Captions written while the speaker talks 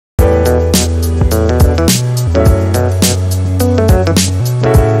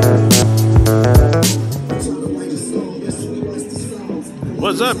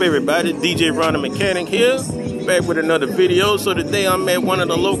up, everybody? DJ Ron the Mechanic here, back with another video. So today I'm at one of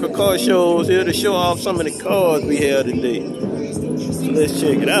the local car shows here to show off some of the cars we have today. So let's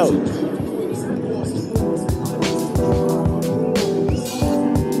check it out.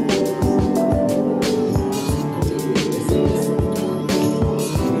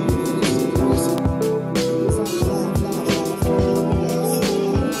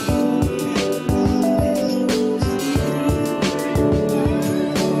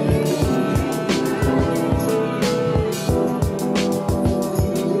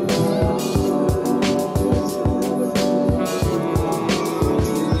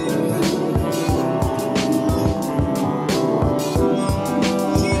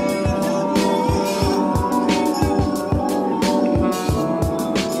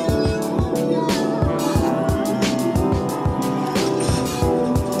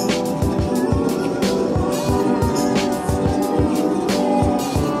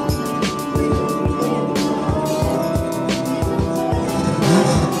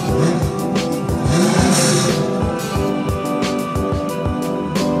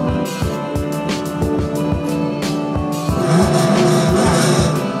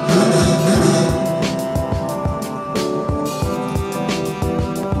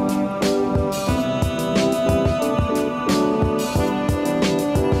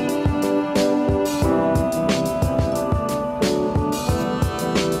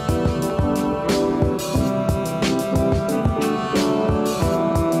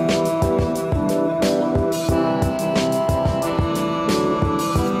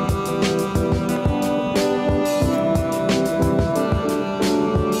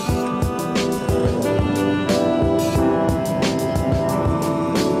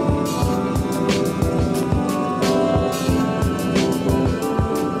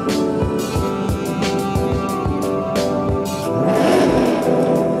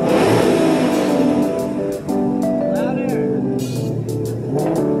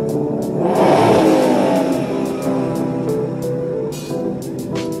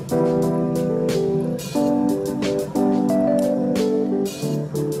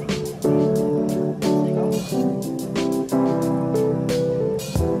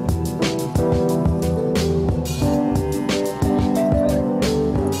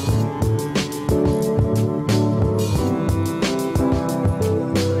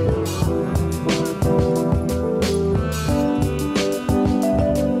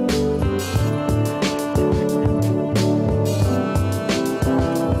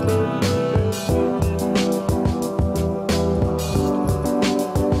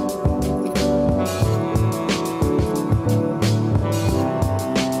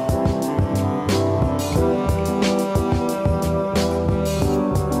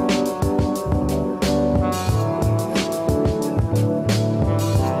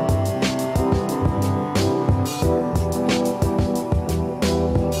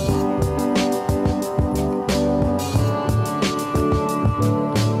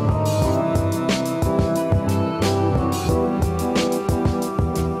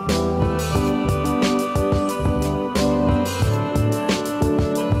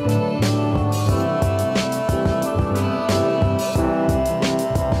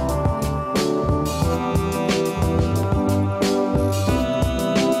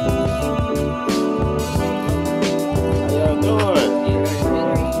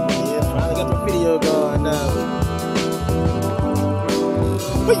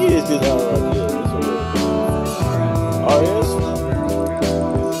 What year is this out right here? RS?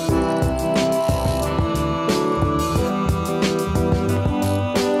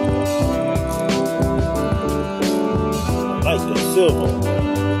 Like the silver.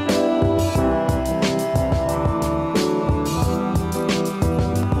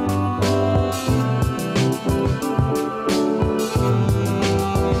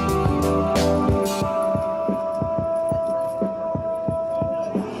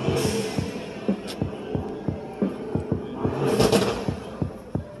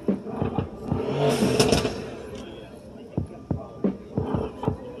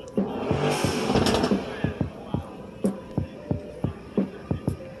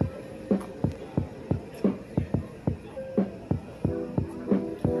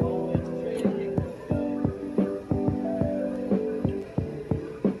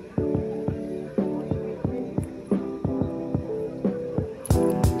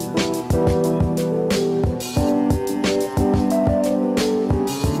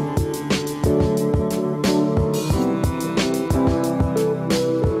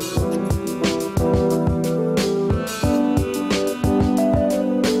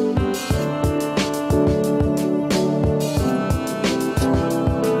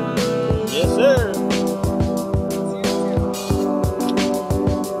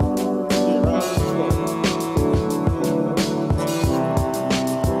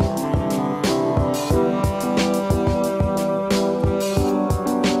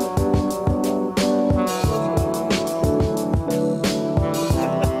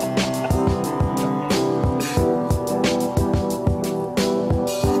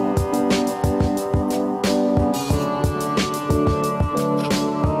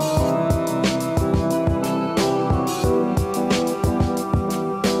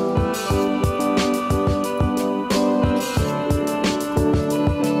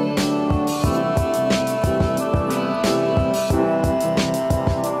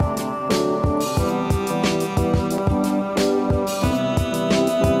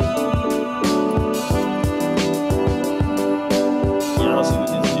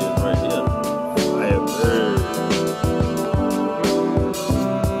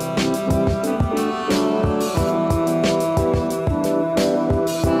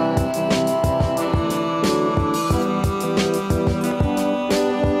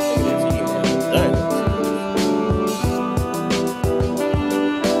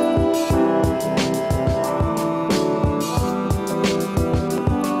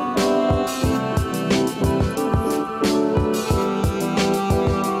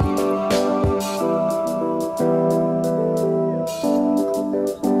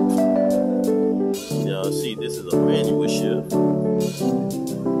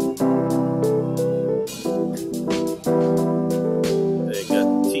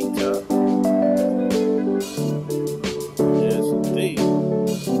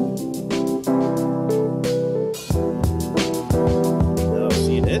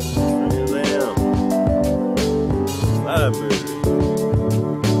 Trans Am. Library.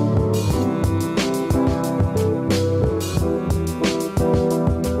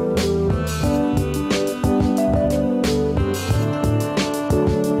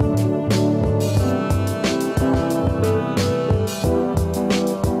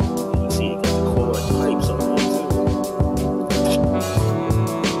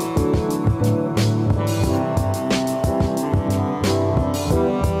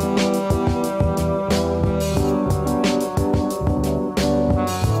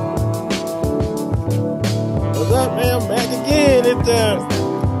 What's up, man? I'm back again.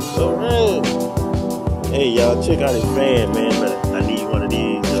 It's alright. Hey, y'all, check out this fan, man. But I need one of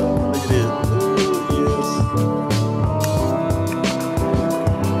these. Look at this. Ooh, yes.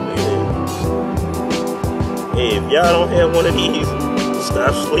 Look at this. Hey, if y'all don't have one of these,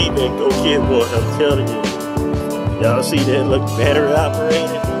 stop sleeping. Go get one. I'm telling you. Y'all see that? Look, battery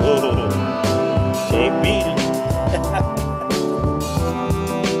operated. Whoa, can't beat it.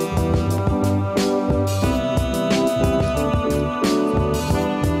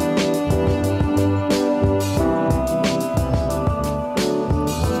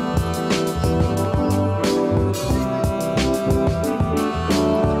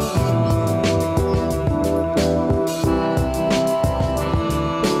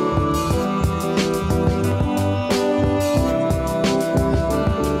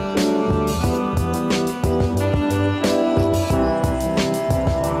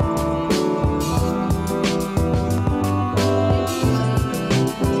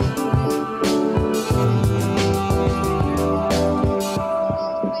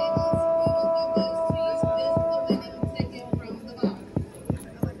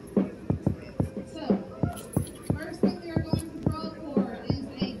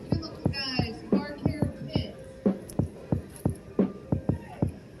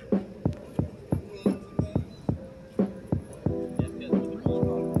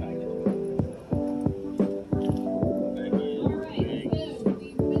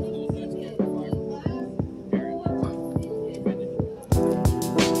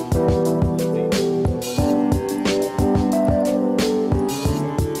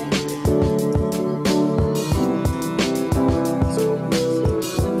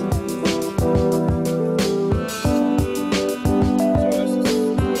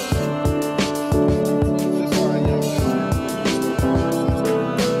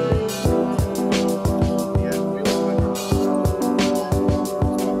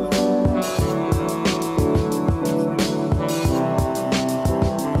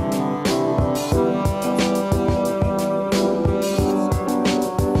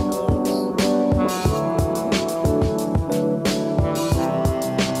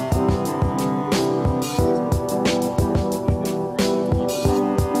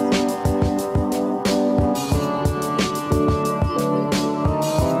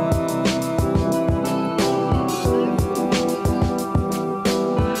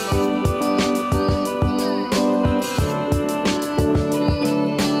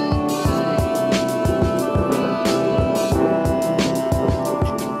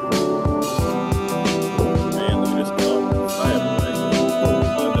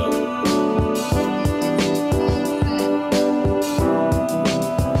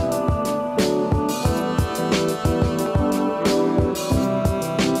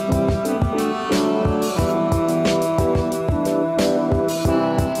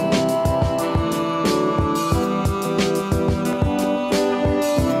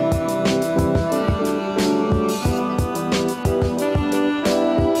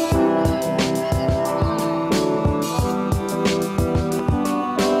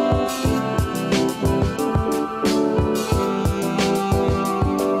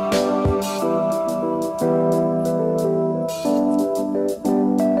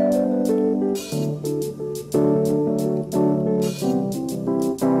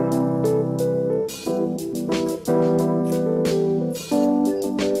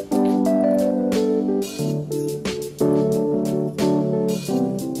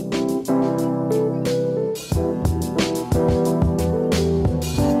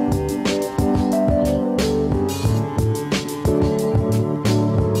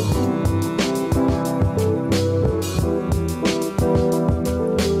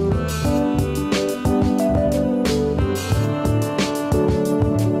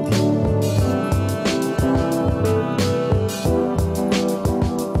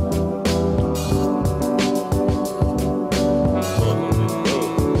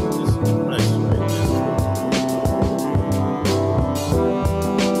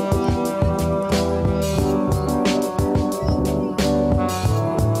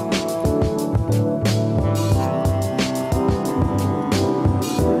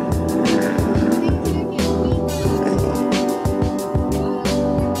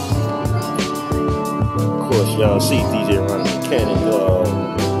 see DJ running the mechanic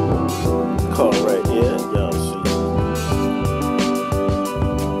car right here. Y'all see.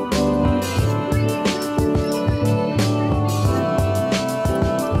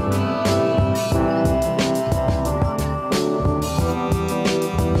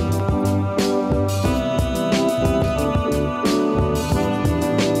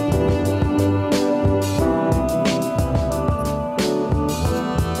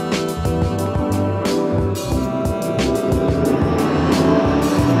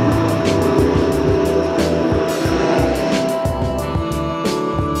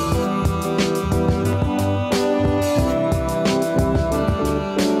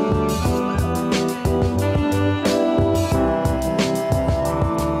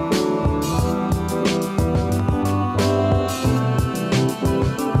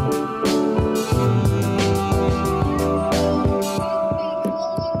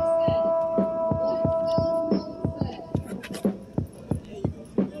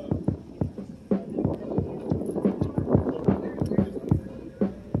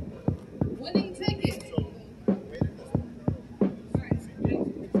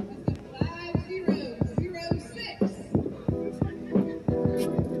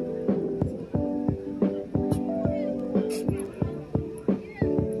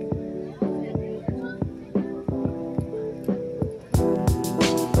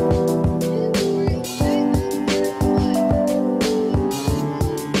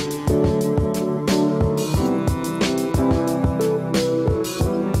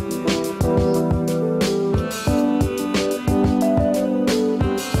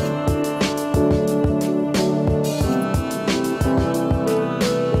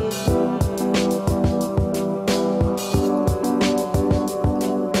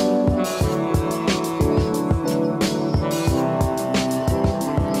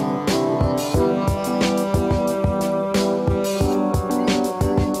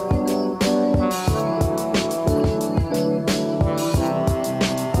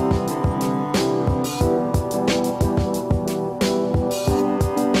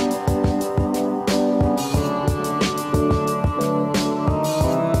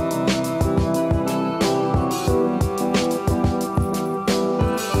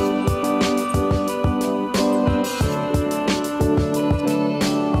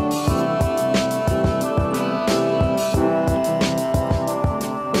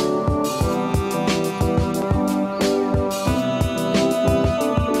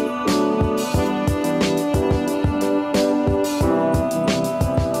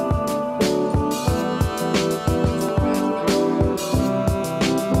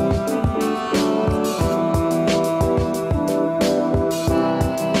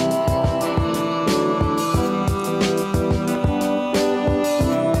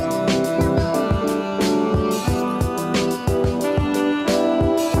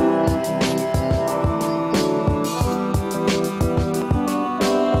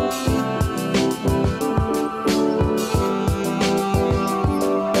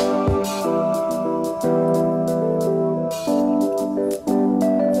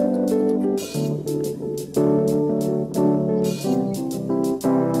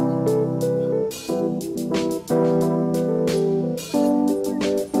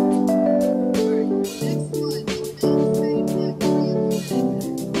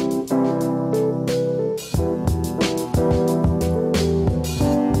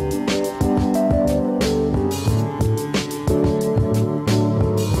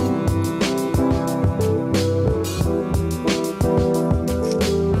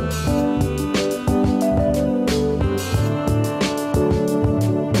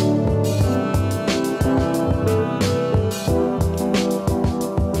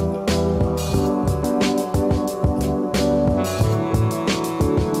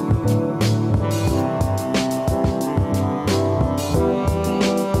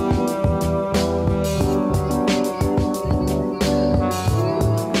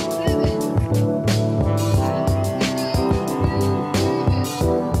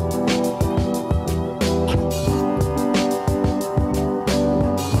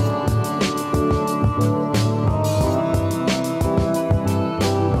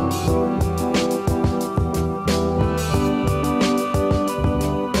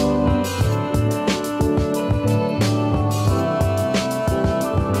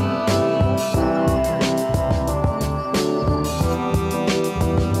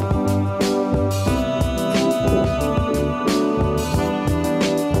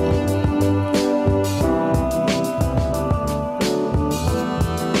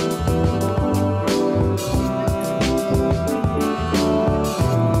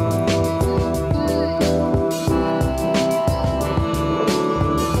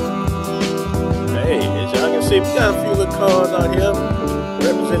 we got a few little cars out here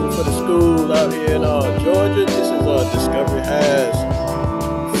representing for the school out here in Georgia. This is Discovery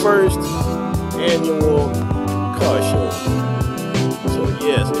High's first annual car show. So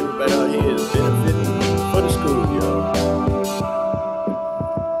yes, everybody out here is benefiting for the school, y'all.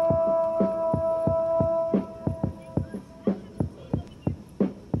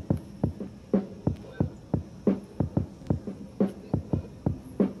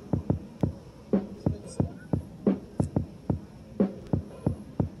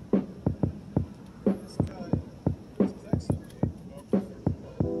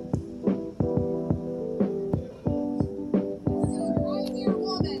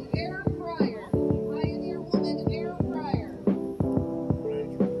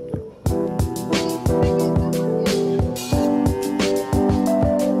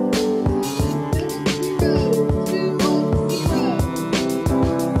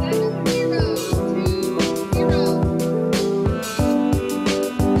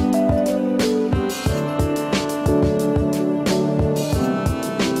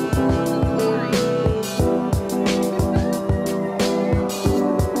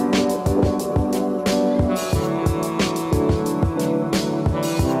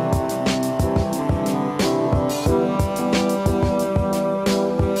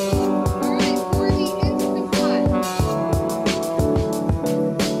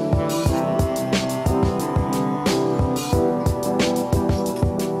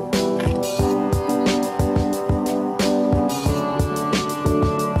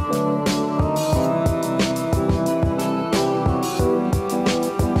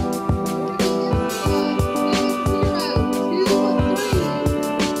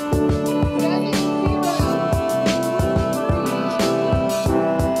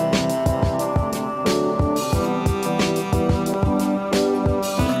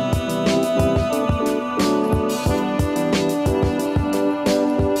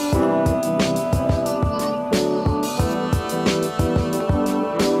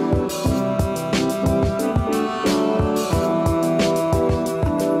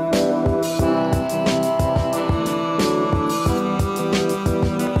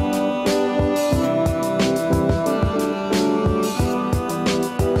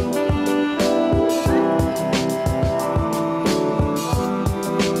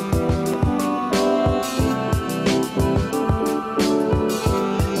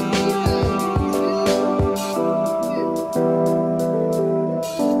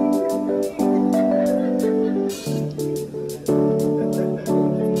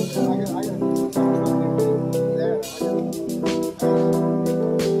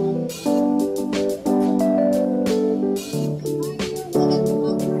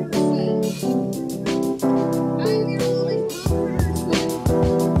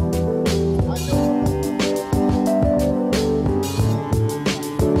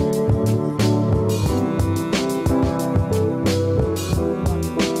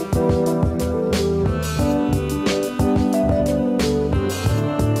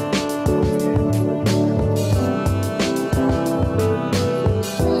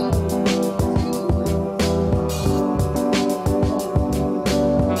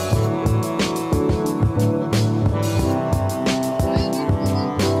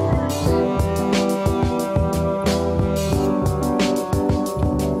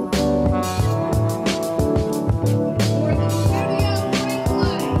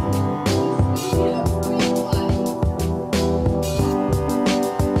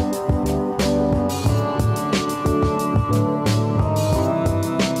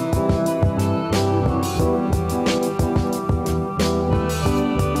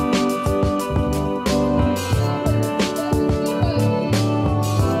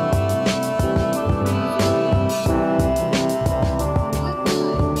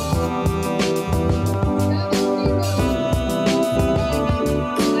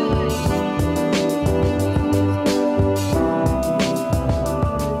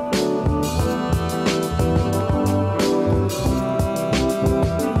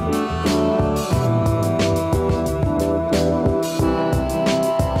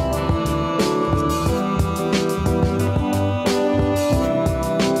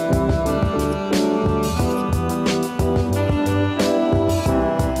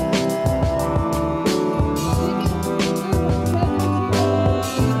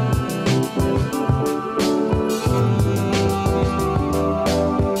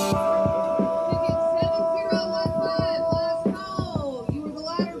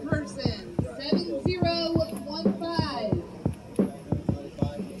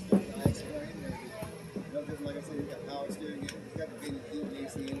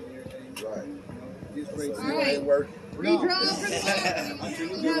 Right. You know, All right. Redraw for the lottery.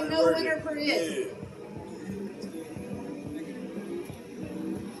 We have no winner for it.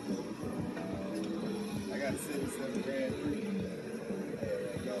 I got 77 grand.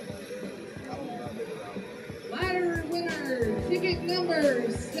 Ladder winner, ticket number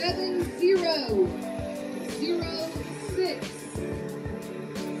 7006.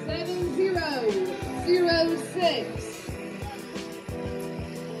 7006.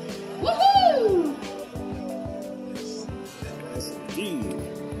 Woohoo!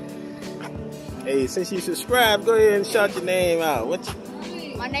 Hey, since you subscribed, go ahead and shout your name out. What's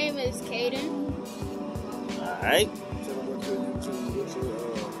My name is Caden. alright?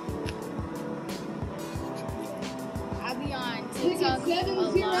 I'll be on TikTok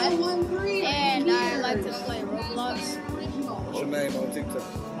a lot, and I like to play Roblox. What's your name on TikTok?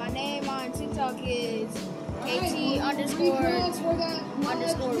 My name on TikTok is KT__real.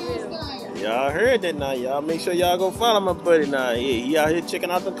 Y'all heard that now. Y'all make sure y'all go follow my buddy now. Yeah, he out here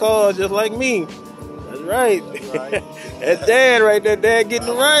checking out the cars just like me. That's right. That's Dad right there. Dad getting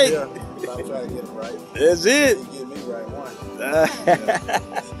it right. Yeah, I'm trying to get it right. That's it. He get me right one.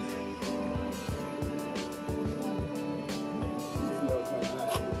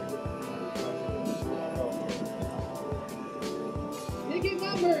 Ticket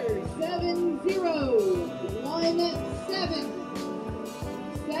number 7017.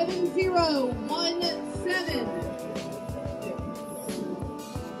 7017.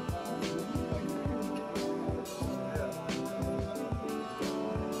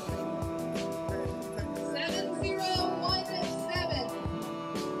 7017.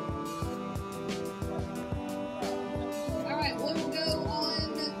 All right, we'll go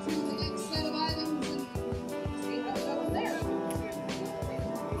on to the next set of items and see how it goes there.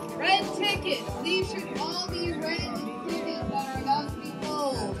 Red tickets. These should all be red tickets that are about to be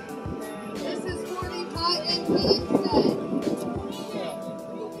pulled. This is for the pot and pan set.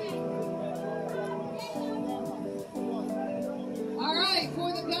 All right,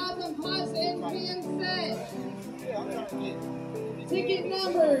 for the Gotham pots and pan set. Ticket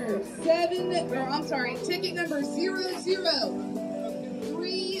number ticket number 0032.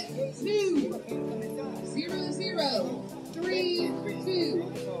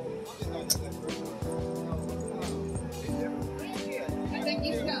 0032. I think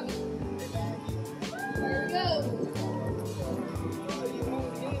he's coming. There we go.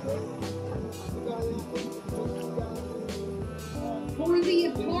 For the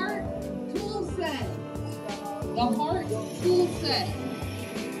Heart tool set. The Heart tool set.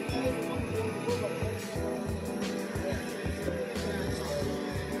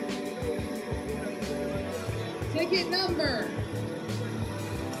 Ticket number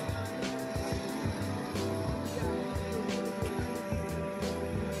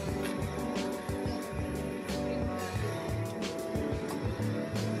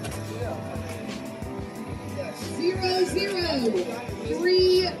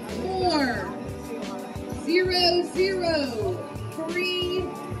 0034.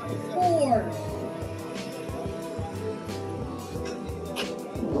 0034.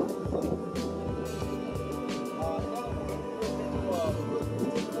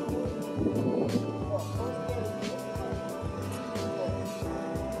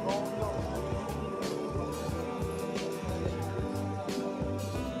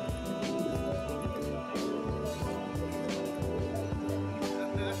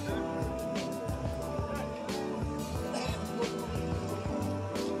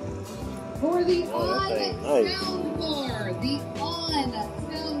 For the on sound bar, the on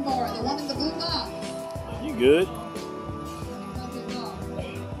sound bar, the one in the blue box. You good?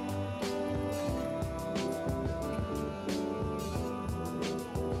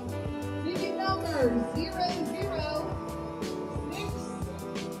 Ticket number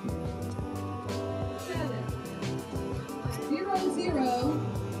 0067.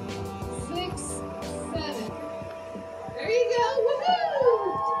 0067. There you go. Woohoo!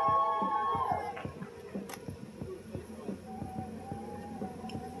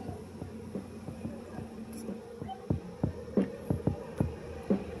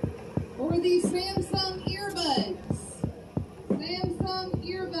 For the Samsung earbuds. Samsung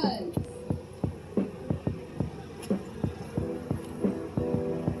earbuds.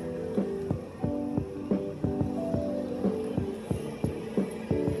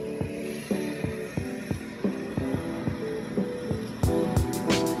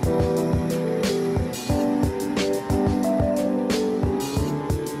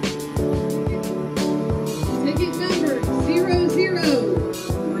 Ticket number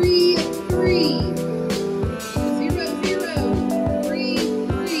 0033.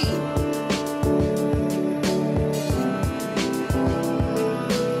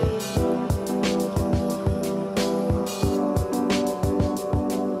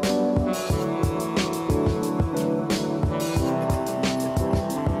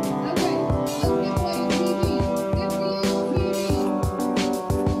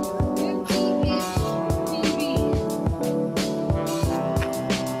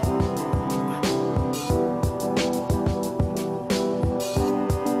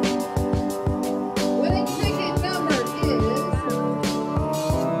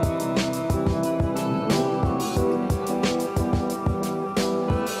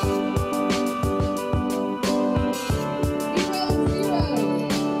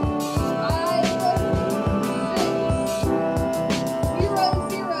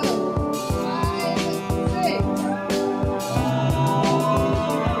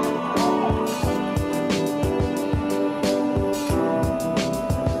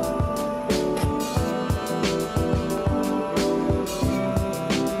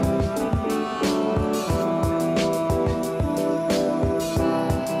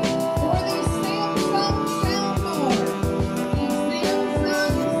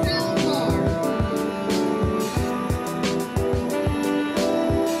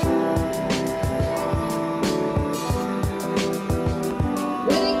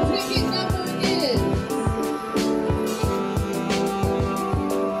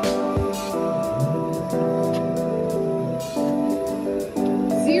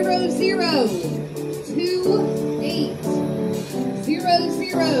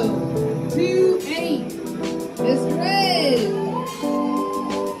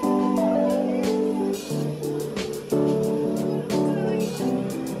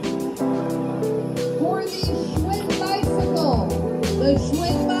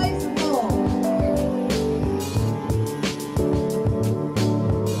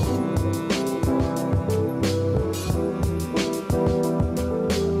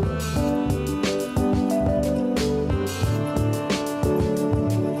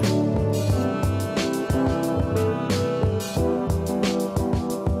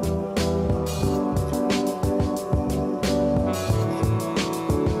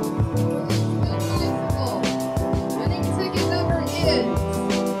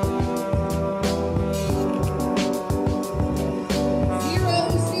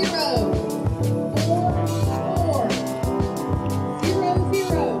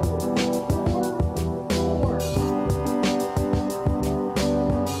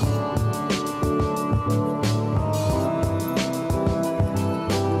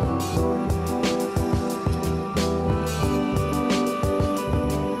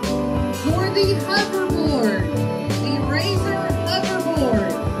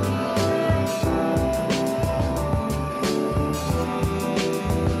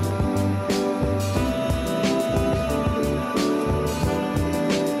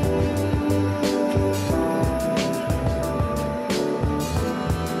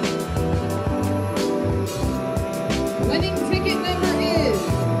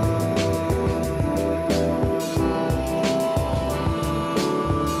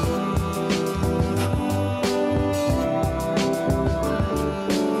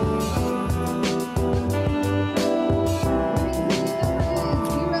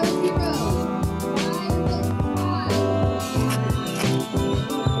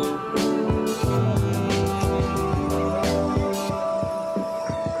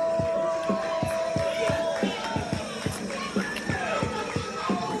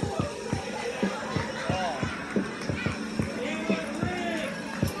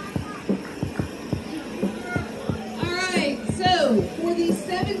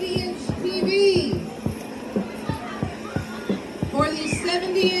 70-inch TV. For the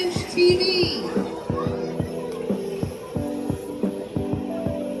 70-inch TV.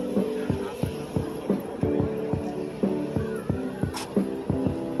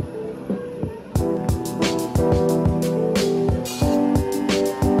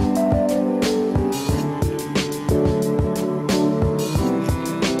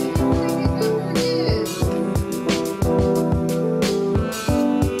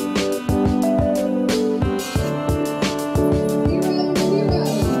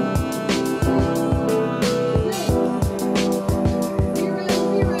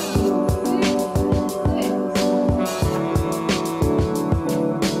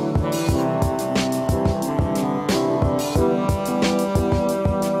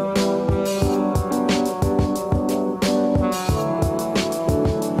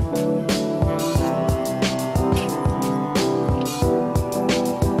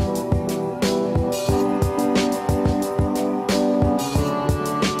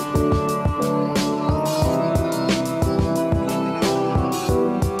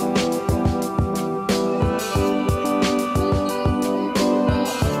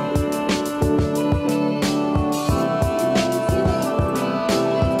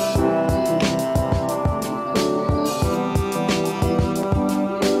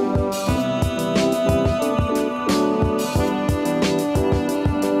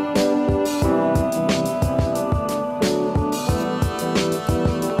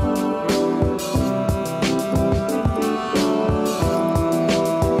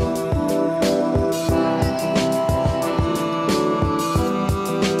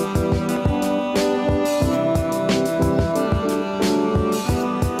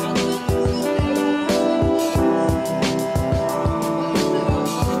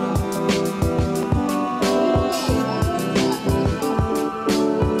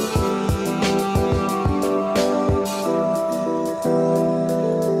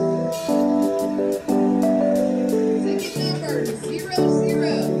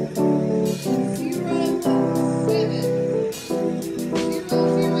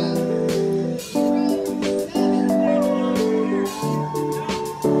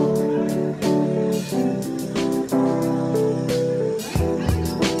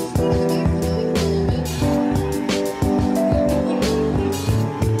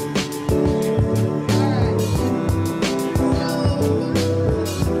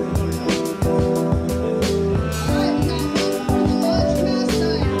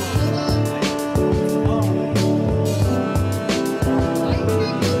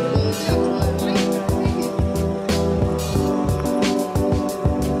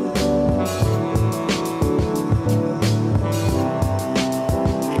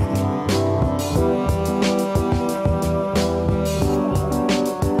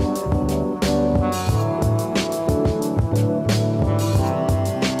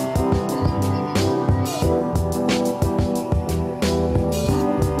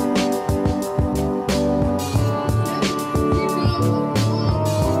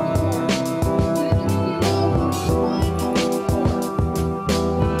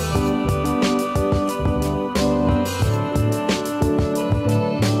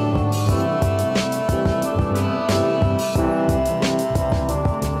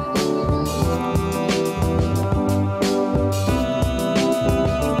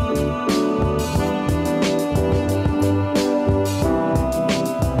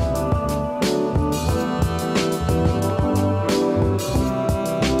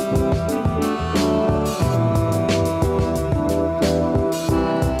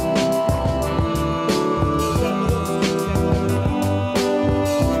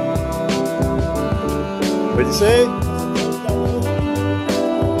 What'd you say?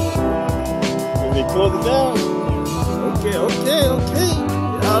 Can we close it down? Okay.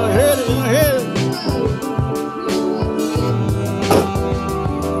 Y'all heard it.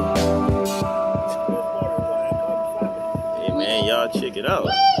 Hey man, y'all check it out.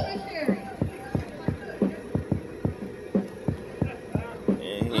 And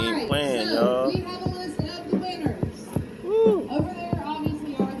he ain't playing, y'all. We have a list of the winners. Woo. Over there,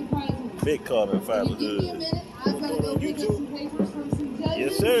 obviously, are the prizes. Big carbon fiber Give me a hood. minute. I've got to go pick up some papers from some judges.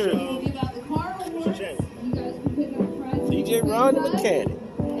 Yes, sir. We'll give out the car awards. You guys can pick up the prizes. DJ Ron the mechanic.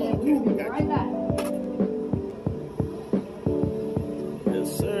 And we'll be right back.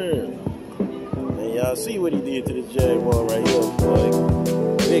 Yes, sir. And y'all see what he did to the Jaguar right here, boy.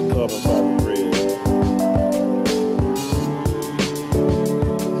 Big carbon fiber bread.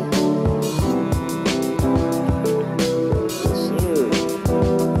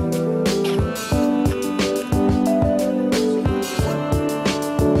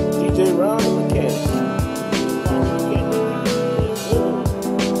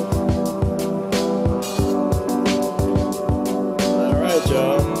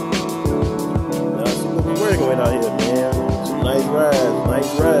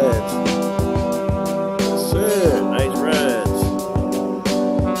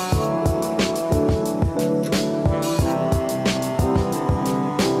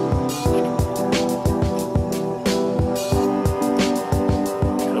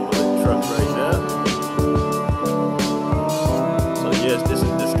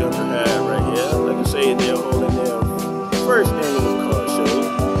 River High right here. Like I say, they're holding their first annual car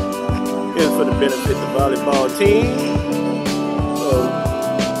show. Here's for the benefit of the volleyball team. So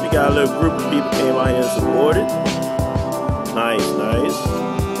we got a little group of people came out here and supported. Nice, nice.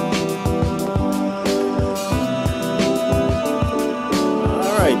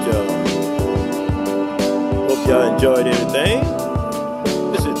 Alright, y'all. Hope y'all enjoyed everything.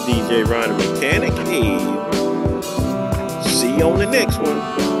 This is DJ Ronnie Mechanic. Hey, see you on the next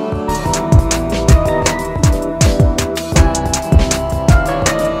one.